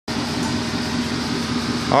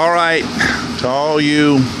All right, to all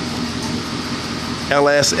you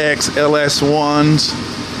LSX, LS1s,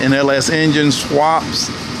 and LS engine swaps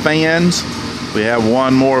fans, we have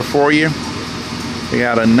one more for you. We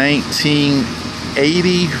got a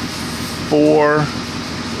 1984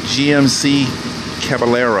 GMC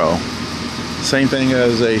Caballero. Same thing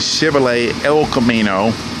as a Chevrolet El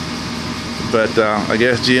Camino, but I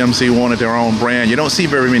guess GMC wanted their own brand. You don't see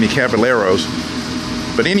very many Caballeros.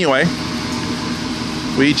 But anyway,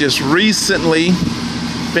 we just recently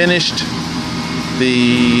finished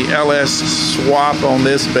the LS swap on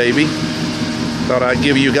this baby. Thought I'd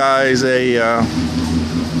give you guys a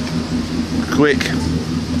quick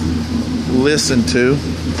listen to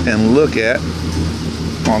and look at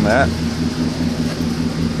on that.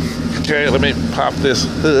 Okay, let me pop this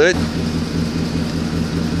hood.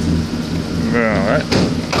 All right.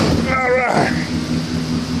 All right.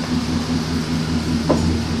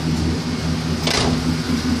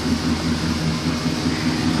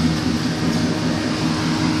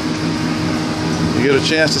 You get a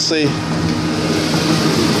chance to see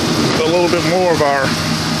a little bit more of our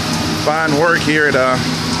fine work here at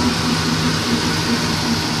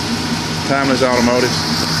Timeless Automotives.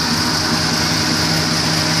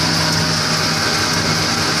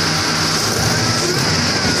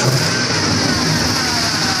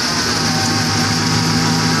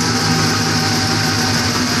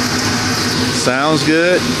 Sounds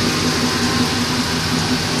good.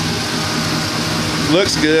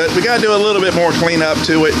 Looks good. We got to do a little bit more cleanup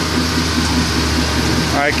to it.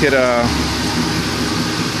 I could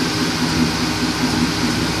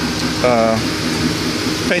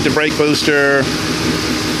paint the brake booster.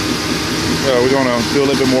 We're going to do a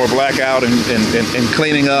little bit more blackout and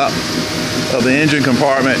cleaning up of the engine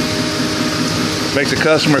compartment. Makes the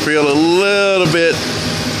customer feel a little bit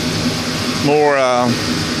more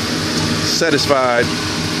satisfied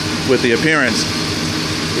with the appearance.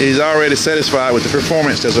 He's already satisfied with the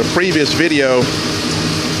performance. There's a previous video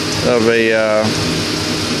of a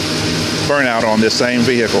burnout on this same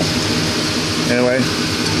vehicle. Anyway,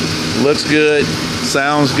 looks good,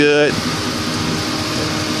 sounds good.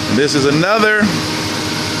 This is another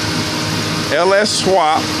LS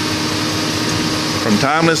swap from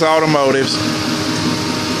Timeless Automotives.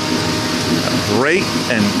 Rate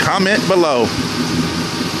and comment below.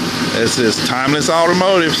 This is Timeless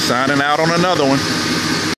Automotive signing out on another one.